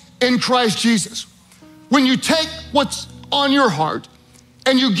minds in Christ Jesus. When you take what's on your heart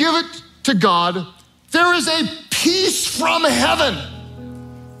and you give it to God, there is a peace from heaven.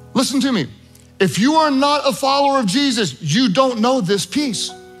 Listen to me. If you are not a follower of Jesus, you don't know this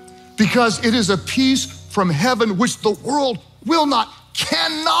peace, because it is a peace from heaven which the world will not,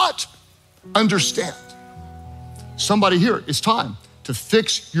 cannot understand. Somebody here, it's time to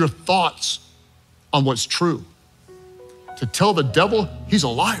fix your thoughts on what's true, to tell the devil he's a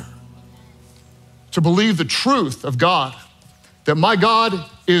liar, to believe the truth of God, that my God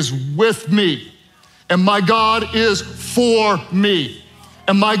is with me, and my God is for me,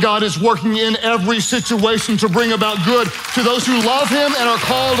 and my God is working in every situation to bring about good to those who love him and are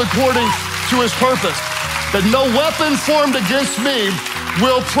called according to his purpose. That no weapon formed against me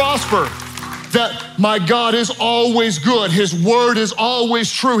will prosper. That my God is always good. His word is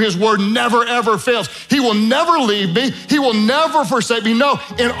always true. His word never, ever fails. He will never leave me. He will never forsake me. No,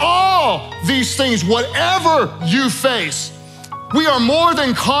 in all these things, whatever you face, we are more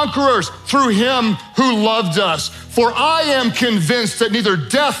than conquerors through him who loved us. For I am convinced that neither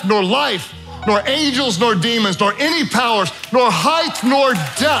death nor life, nor angels nor demons, nor any powers, nor height nor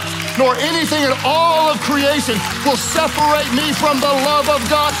depth, nor anything in all of creation will separate me from the love of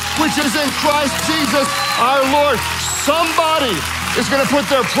God, which is in Christ Jesus our Lord. Somebody is gonna put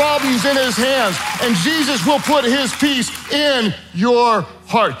their problems in his hands, and Jesus will put his peace in your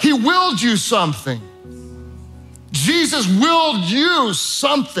heart. He willed you something. Jesus willed you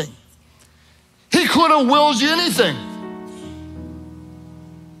something. He could have willed you anything.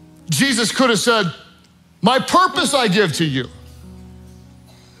 Jesus could have said, my purpose I give to you.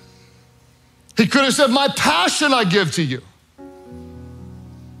 He could have said, my passion I give to you.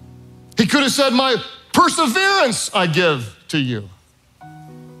 He could have said, my perseverance I give to you.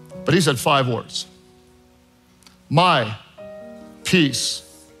 But he said 5 words. My peace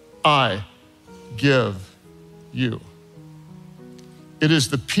I give you. It is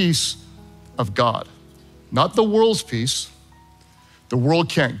the peace of God, not the world's peace. The world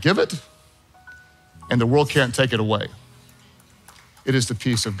can't give it, and the world can't take it away. It is the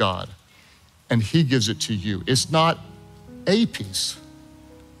peace of God, and he gives it to you. It's not a peace.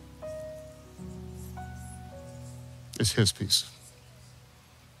 It's his peace.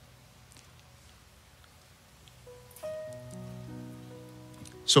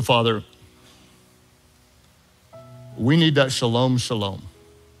 So, Father, we need that shalom, shalom.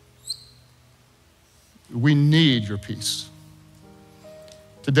 We need your peace.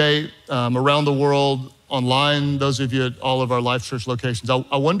 Today, around the world, online, those of you at all of our Life.Church locations,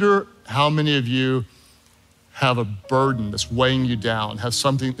 I wonder how many of you have a burden that's weighing you down, have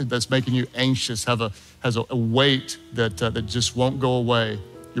something that's making you anxious, has a weight that just won't go away.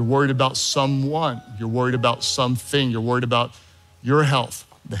 You're worried about someone, you're worried about something, you're worried about your health,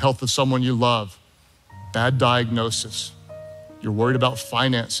 the health of someone you love, bad diagnosis. You're worried about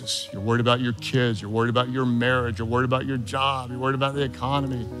finances. You're worried about your kids. You're worried about your marriage. You're worried about your job. You're worried about the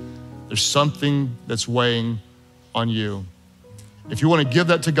economy. There's something that's weighing on you. If you want to give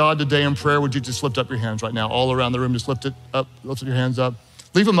that to God today in prayer, would you just lift up your hands right now? All around the room, just lift your hands up.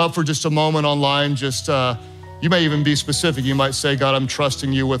 Leave them up for just a moment online. You may even be specific. You might say, God, I'm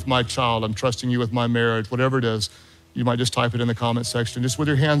trusting you with my child. I'm trusting you with my marriage, whatever it is. You might just type it in the comment section, just with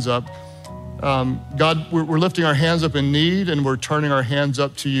your hands up. God, we're lifting our hands up in need and we're turning our hands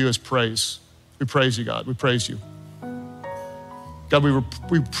up to you as praise. We praise you, God. We praise you. God,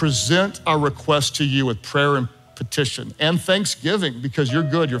 we present our request to you with prayer and petition and thanksgiving because you're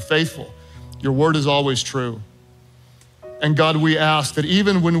good, you're faithful. Your word is always true. And God, we ask that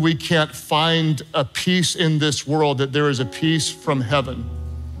even when we can't find a peace in this world, that there is a peace from heaven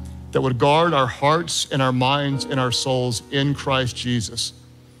that would guard our hearts and our minds and our souls in Christ Jesus.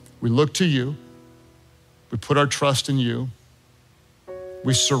 We look to you. We put our trust in you.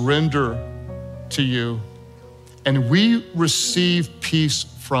 We surrender to you. And we receive peace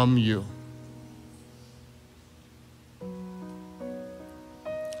from you.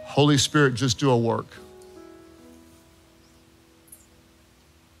 Holy Spirit, just do a work.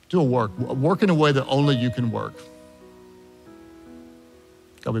 Do a work. Work in a way that only you can work.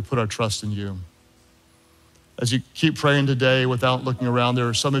 God, we put our trust in you. As you keep praying today without looking around, there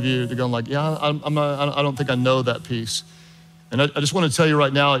are some of you that are going like, yeah, I don't think I know that peace. And I just want to tell you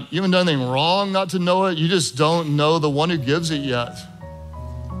right now, you haven't done anything wrong not to know it. You just don't know the one who gives it yet.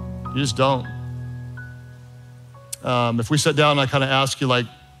 You just don't. If we sit down and I kind of ask you like,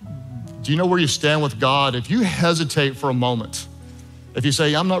 do you know where you stand with God? If you hesitate for a moment, if you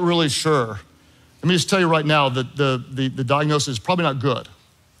say, I'm not really sure, let me just tell you right now that the diagnosis is probably not good.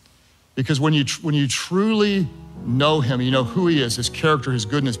 Because when you truly know him, you know who he is, his character, his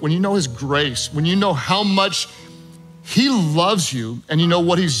goodness, when you know his grace, when you know how much he loves you and you know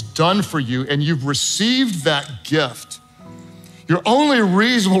what he's done for you and you've received that gift, your only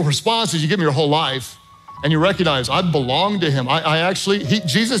reasonable response is you give him your whole life and you recognize I belong to him.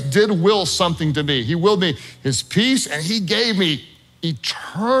 Jesus did will something to me. He willed me his peace and he gave me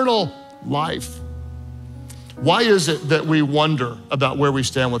eternal life. Why is it that we wonder about where we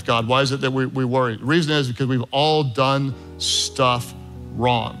stand with God? Why is it that we worry? The reason is because we've all done stuff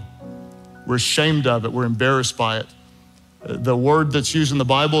wrong. We're ashamed of it. We're embarrassed by it. The word that's used in the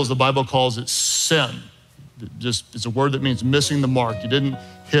Bible is the Bible calls it sin. It's a word that means missing the mark. You didn't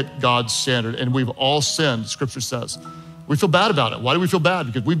hit God's standard. And we've all sinned, Scripture says. We feel bad about it. Why do we feel bad?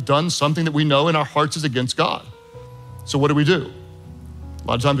 Because we've done something that we know in our hearts is against God. So what do? A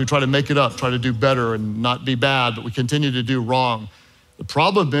lot of times we try to make it up, try to do better and not be bad, but we continue to do wrong. The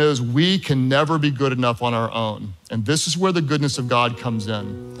problem is we can never be good enough on our own. And this is where the goodness of God comes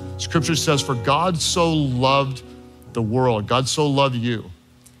in. Scripture says, for God so loved the world, God so loved you,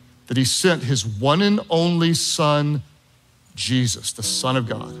 that he sent his one and only son, Jesus, the Son of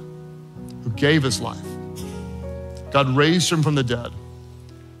God, who gave his life. God raised him from the dead.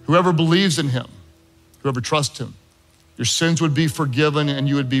 Whoever believes in him, whoever trusts him, your sins would be forgiven and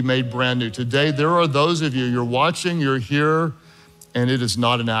you would be made brand new. Today, there are those of you, you're watching, you're here, and it is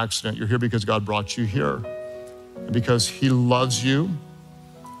not an accident. You're here because God brought you here, and because he loves you,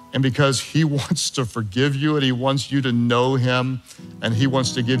 and because he wants to forgive you, and he wants you to know him, and he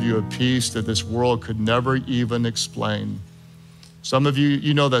wants to give you a peace that this world could never even explain. Some of you,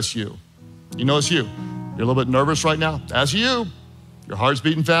 you know that's you. You know it's you. You're a little bit nervous right now, that's you. Your heart's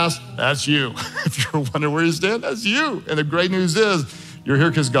beating fast, that's you. If you're wondering where you stand, that's you. And the great news is you're here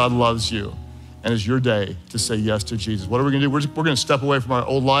because God loves you. And it's your day to say yes to Jesus. What are we gonna do? We're gonna step away from our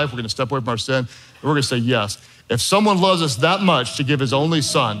old life. We're gonna step away from our sin. And we're gonna say yes. If someone loves us that much to give his only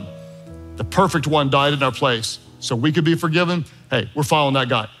son, the perfect one died in our place so we could be forgiven, hey, we're following that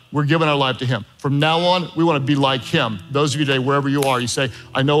guy. We're giving our life to him. From now on, we want to be like him. Those of you today, wherever you are, you say,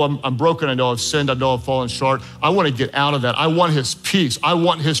 I know I'm broken, I know I've sinned, I know I've fallen short. I want to get out of that. I want his peace. I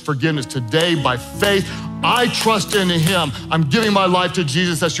want his forgiveness. Today, by faith, I trust in him. I'm giving my life to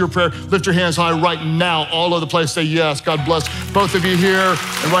Jesus. That's your prayer. Lift your hands high right now. All over the place, say yes. God bless both of you here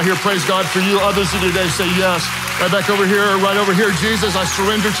and right here. Praise God for you. Others of you today, say yes. Right back over here, right over here. Jesus, I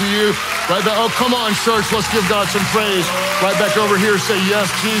surrender to you. Right back, oh, come on, church. Let's give God some praise. Right back over here, say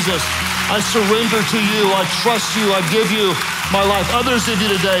yes, Jesus. I surrender to you. I trust you. I give you my life. Others of you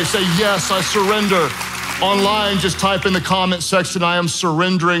today, say yes, I surrender. Online, just type in the comment section, I am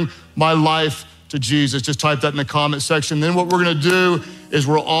surrendering my life to Jesus. Just type that in the comment section. Then what we're gonna do is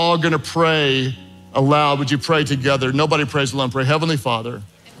we're all gonna pray aloud. Would you pray together? Nobody prays alone. Pray, Heavenly Father,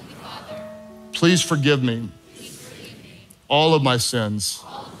 please forgive me all of my sins.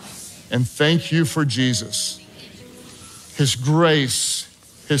 And thank you for Jesus, his grace,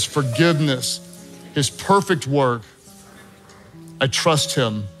 his forgiveness, his perfect work. I trust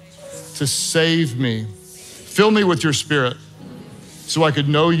him to save me. Fill me with your spirit so I could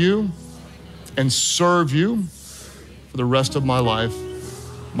know you and serve you for the rest of my life.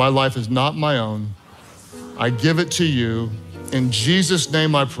 My life is not my own. I give it to you. In Jesus'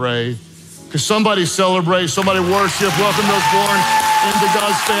 name I pray. Because somebody celebrate, somebody worship, welcome those born into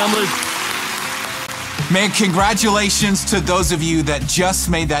God's family. Man, congratulations to those of you that just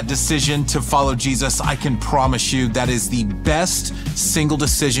made that decision to follow Jesus. I can promise you that is the best single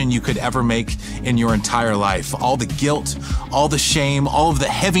decision you could ever make in your entire life. All the guilt, all the shame, all of the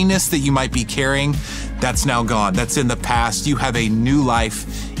heaviness that you might be carrying, that's now gone. That's in the past. You have a new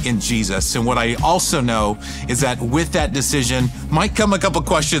life in Jesus. And what I also know is that with that decision might come a couple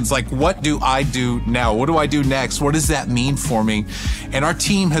questions like, what do I do now? What do I do next? What does that mean for me? And our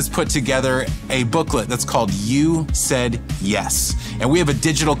team has put together a booklet that's called You Said Yes. And we have a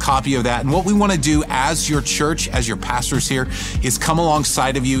digital copy of that. And what we want to do as your church, as your pastors here, is come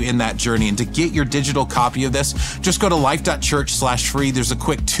alongside of you in that journey. And to get your digital copy of this, just go to Life.Church/free. There's a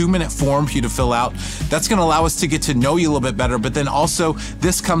quick 2-minute form for you to fill out. That's going to allow us to get to know you a little bit better. But then also,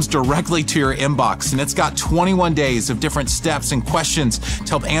 this comes directly to your inbox, and it's got 21 days of different steps and questions to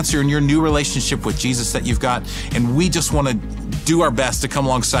help answer in your new relationship with Jesus that you've got. And we just want to do our best to come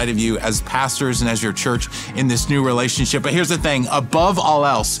alongside of you as pastors and as your church in this new relationship. But here's the thing, above all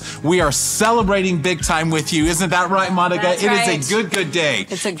else, we are celebrating big time with you. Isn't that right, Monica? That's right. It is a good day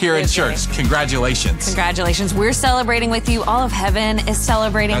here in church. Day. Congratulations. Congratulations. We're celebrating with you. All of heaven is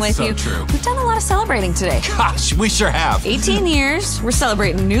celebrating with you. True. We've done a lot of celebrating today. Gosh, we sure have. 18 years. We're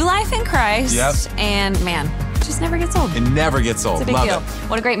celebrating new life in Christ. Yep. And man, it just never gets old. It never gets old. It's a big Love deal. it.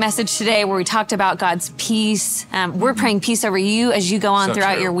 What a great message today where we talked about God's peace. We're praying peace over you as you go on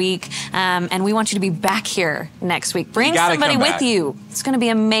throughout your week. And we want you to be back here next week. Bring somebody with you. It's going to be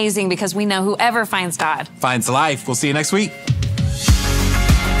amazing because we know whoever finds God finds life. We'll see you next week.